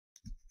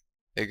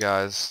Hey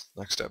guys,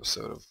 next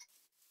episode of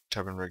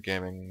Tavern Rig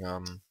Gaming,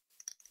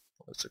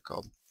 what's it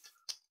called?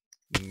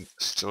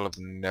 Still have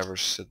never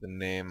said the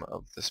name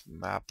of this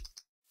map.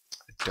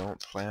 I don't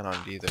plan on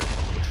it either.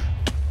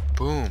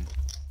 Boom!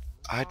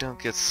 I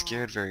don't get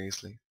scared very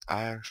easily.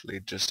 I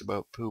actually just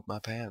about poop my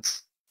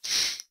pants.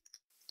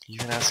 You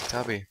can ask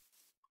Tubby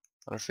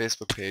on our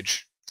Facebook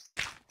page,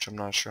 which I'm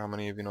not sure how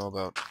many of you know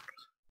about.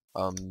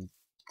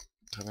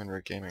 Tavern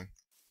Rig Gaming.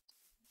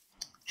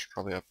 Should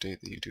probably update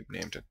the YouTube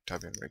name to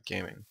Tavern Rig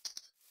Gaming,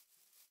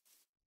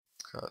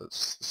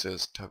 because this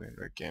is Tavern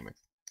Rig Gaming.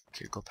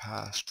 Okay, go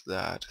past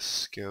that.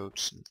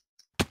 Scouts and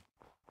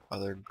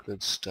other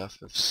good stuff.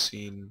 I've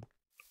seen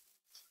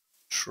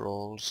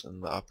trolls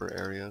in the upper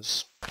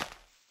areas.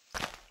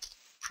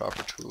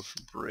 Proper tool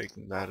for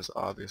breaking that is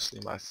obviously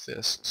my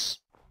fists.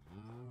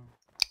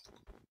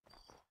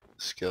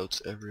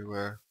 Scouts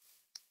everywhere.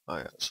 Oh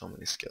yeah, so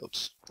many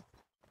scouts.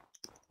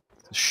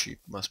 The sheep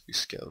must be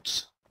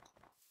scouts.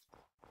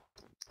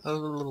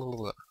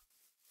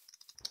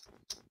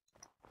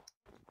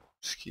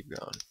 Just keep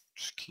going.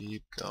 Just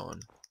keep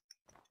going.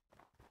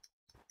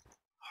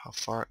 How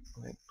far?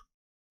 Wait.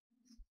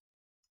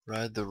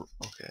 Ride the...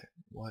 Okay,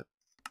 what?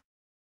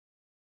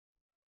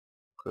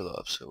 Go to the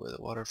opposite way.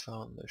 The water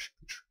fountain. There should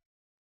be...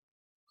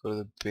 Go to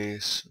the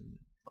base.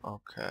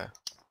 Okay.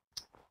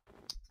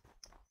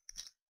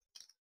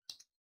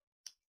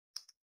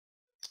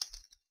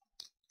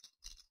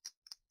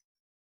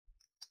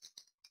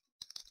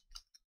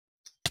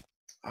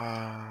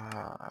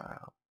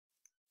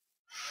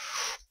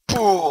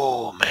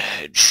 Boom!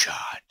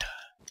 Headshot.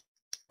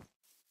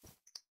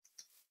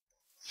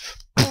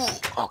 Boom!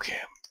 Okay,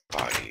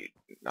 body,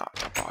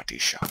 not a body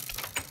shot.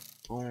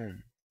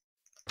 Boom.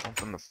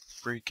 Open the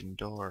freaking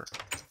door.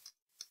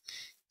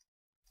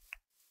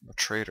 I'm a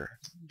traitor.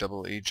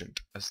 Double agent,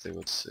 as they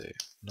would say.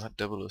 Not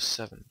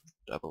 007.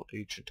 Double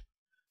agent.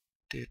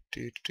 Okay,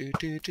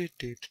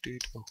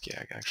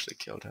 I actually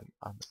killed him.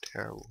 I'm a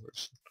terrible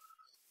person.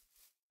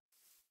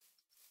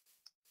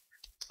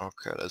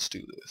 Okay, let's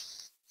do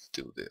this. Let's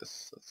do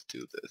this. Let's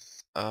do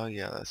this. Oh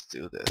yeah, let's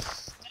do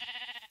this.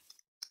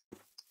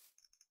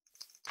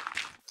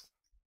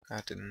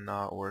 That did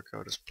not work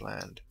out as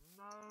planned.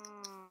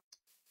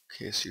 In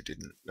case you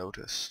didn't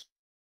notice.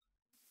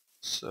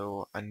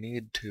 So I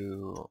need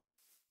to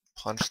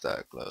punch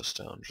that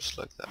glowstone just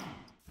like that.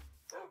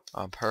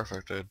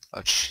 Perfect. A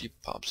sheep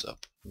pops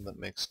up that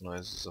makes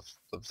noises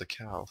of the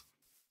cow.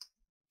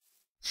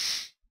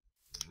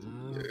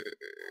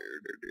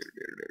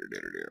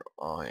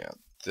 Oh yeah.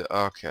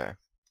 Okay.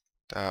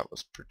 That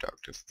was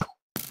productive.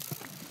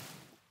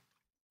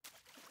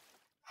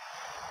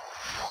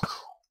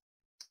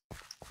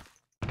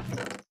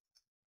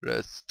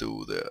 Let's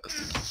do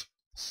this,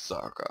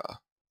 sucker.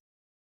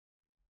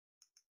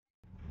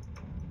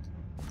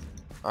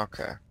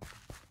 Okay.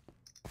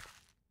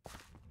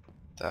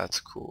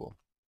 That's cool.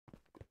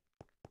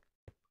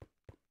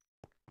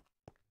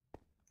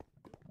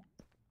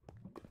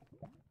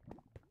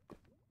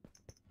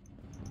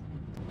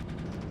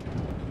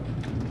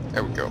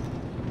 There we go.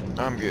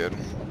 I'm good.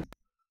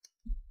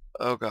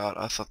 Oh god,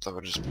 I thought that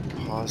would just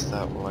pause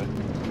that way.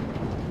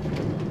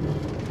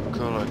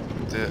 Go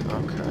like this.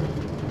 Okay.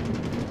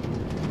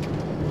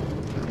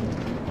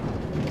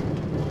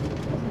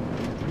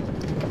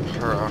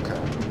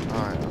 Okay.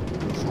 Oh yeah,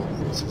 beautiful.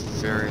 It's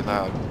very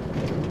loud.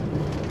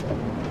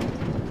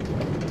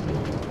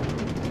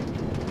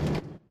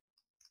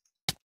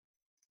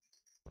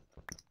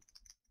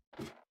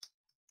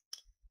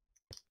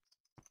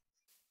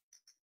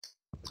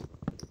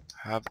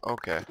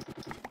 Okay.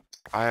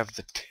 I have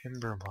the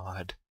timber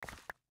mod.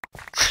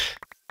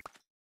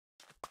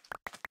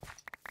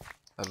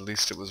 At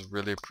least it was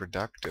really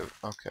productive.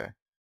 Okay.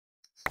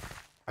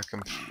 I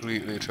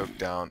completely took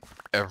down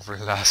every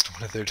last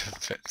one of their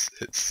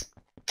defenses.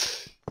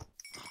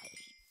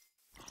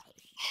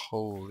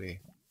 Holy.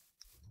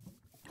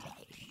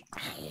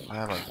 I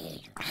am a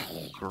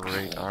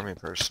great army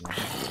person.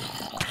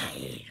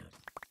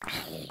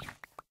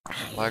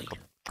 Like a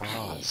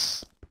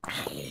boss.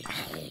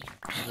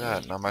 Look at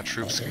that, now my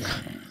troops can...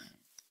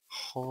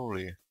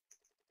 Holy.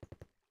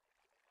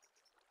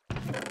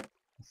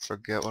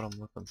 Forget what I'm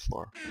looking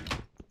for.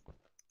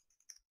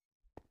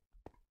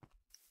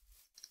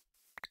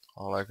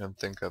 All I can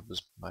think of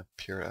is my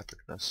pure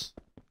epicness.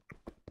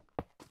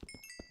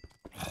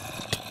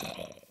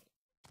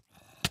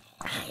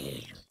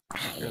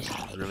 You guys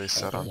are really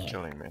set on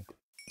killing me.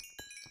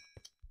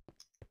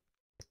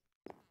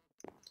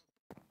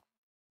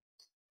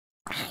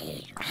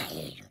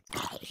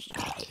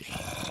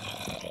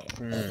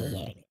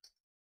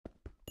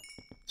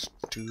 Let's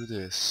do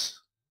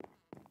this.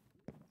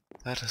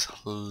 That is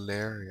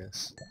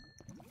hilarious.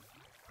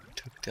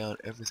 Took down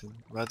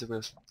everything.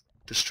 Rather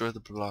destroy the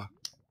block.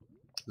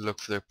 Look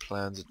for their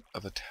plans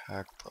of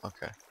attack.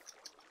 Okay.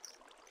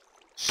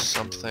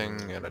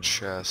 Something in a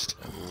chest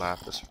and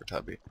lapis for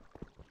Tubby.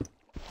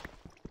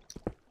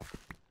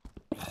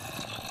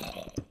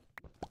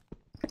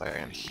 I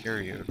can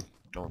hear you.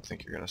 Don't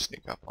think you're gonna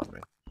sneak up on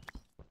me.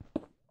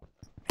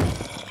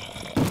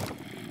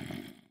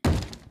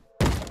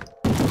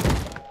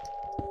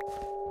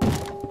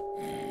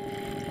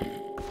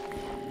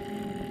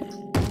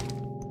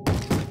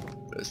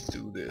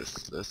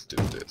 Let's do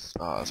this.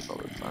 Ah, that's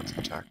probably plans of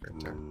attack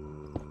right there.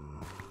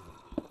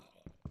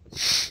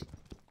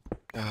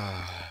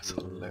 Ah, that's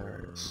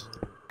hilarious.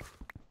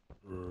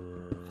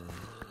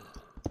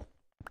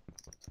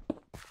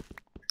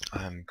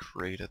 I'm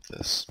great at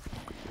this.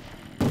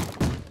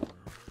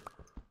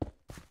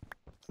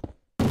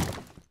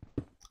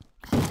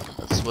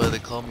 That's why they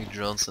call me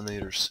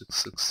Johnsonator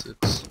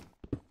 666.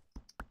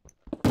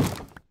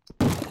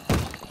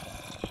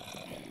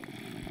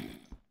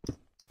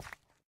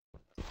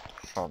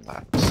 On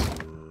that.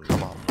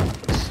 Come on,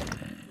 Max.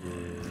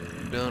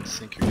 Don't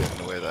think you're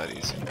getting away that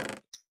easy.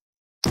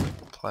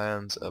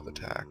 Plans of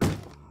attack.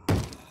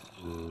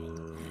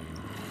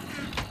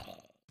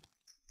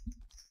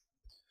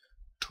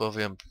 12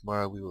 AM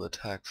tomorrow we will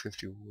attack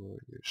 50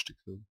 warriors to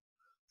go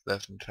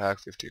left and attack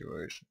 50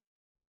 warriors.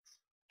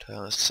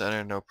 Talent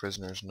center, no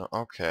prisoners, no.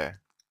 Okay.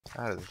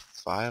 That is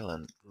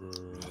violent.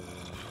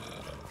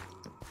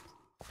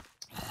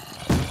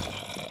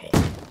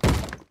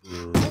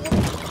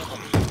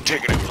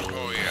 Taking it.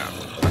 Oh yeah.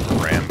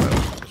 Rambo.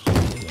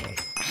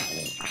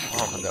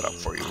 I'll open that up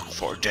for you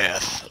for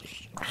death.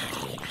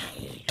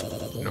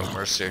 No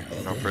mercy,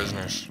 no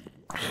prisoners.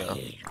 You know.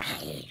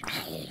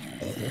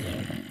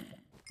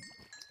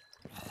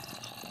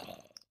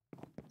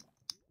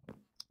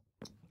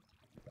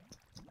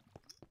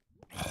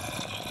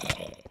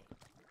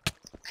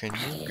 Can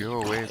you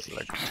go away for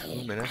like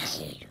 2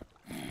 minutes?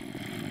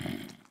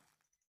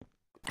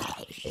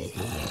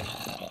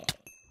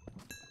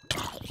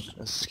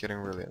 This is getting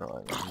really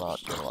annoying, I'm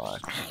not gonna lie.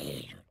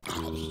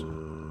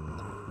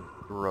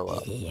 Grow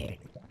up.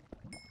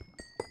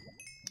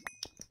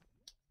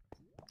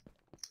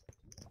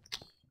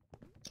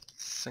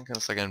 Thinking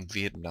it's like in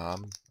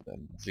Vietnam,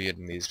 and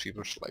Vietnamese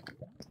people just like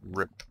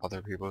rip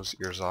other people's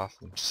ears off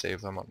and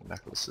save them on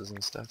necklaces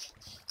and stuff.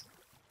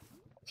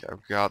 Okay,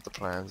 I've got the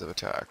plans of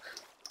attack.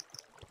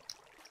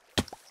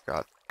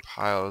 Got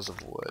piles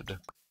of wood.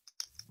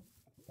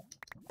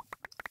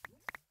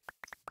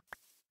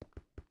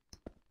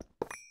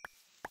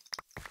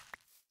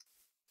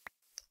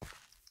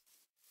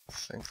 I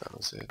think that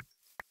was it.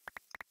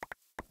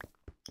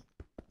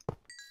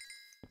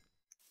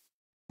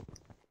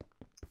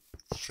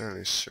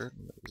 Fairly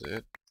certain that was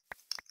it.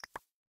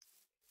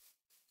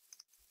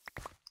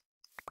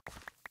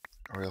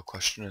 The real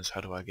question is,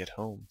 how do I get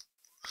home?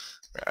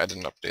 I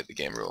didn't update the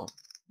game rule.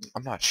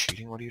 I'm not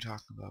cheating, what are you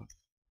talking about?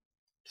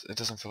 It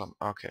doesn't fill up.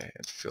 Okay,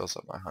 it fills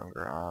up my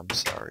hunger. I'm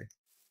sorry.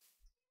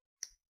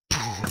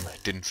 Boom!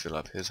 It didn't fill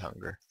up his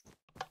hunger.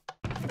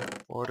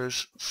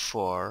 Orders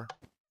for.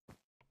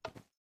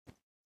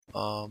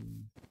 I'll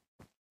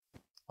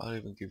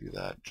even give you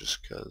that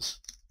just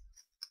because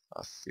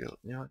I feel.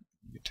 You know what?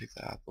 You can take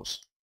the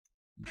apples.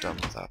 I'm done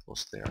with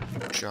apples. They are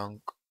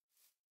junk.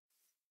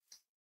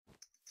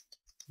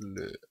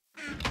 Boom!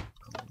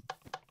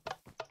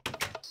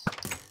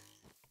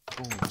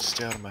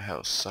 Stay out of my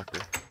house,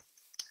 sucker.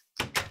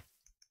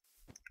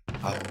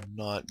 I will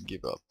not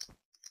give up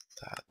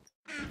that.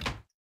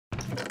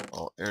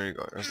 Oh, there you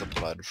go. There's the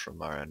blood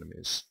from our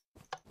enemies.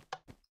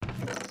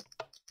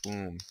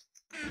 Boom.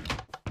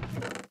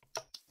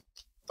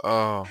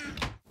 Oh.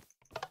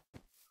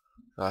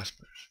 Last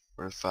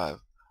verse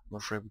 5. I'm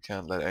afraid we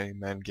can't let any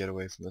men get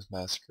away from this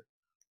massacre.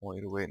 I want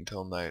you to wait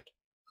until night.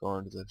 Go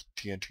into the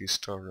TNT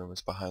storeroom.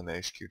 It's behind the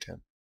HQ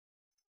tent.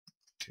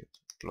 To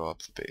blow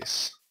up the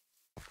base.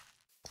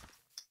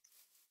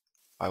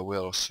 I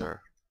will,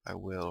 sir. I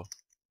will.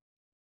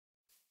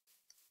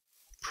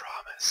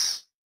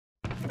 Promise.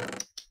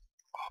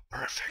 Oh,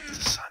 perfect. The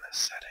sun is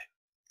setting.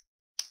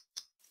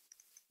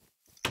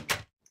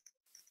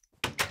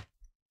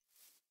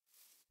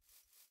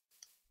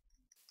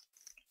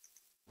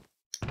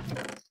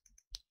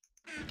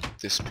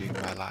 This being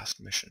my last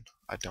mission.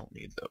 I don't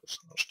need those.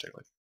 I'll just take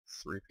like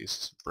 3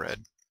 pieces of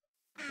bread.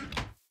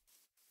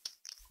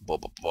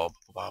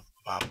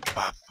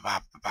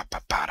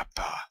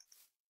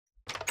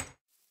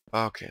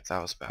 Okay,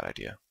 that was a bad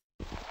idea.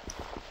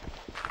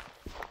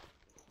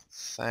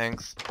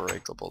 Thanks,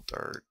 breakable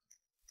dirt.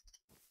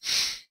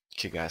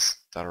 Okay guys,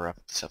 that'll wrap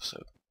up this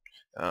episode.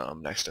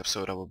 Next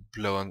episode I will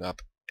be blowing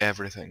up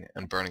everything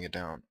and burning it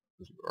down,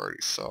 as you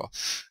already saw.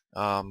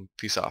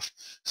 Peace off.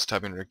 It's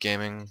Typing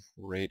Gaming.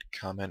 Rate,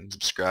 comment, and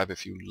subscribe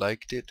if you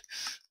liked it.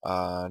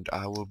 And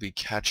I will be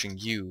catching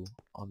you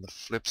on the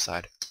flip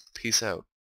side. Peace out.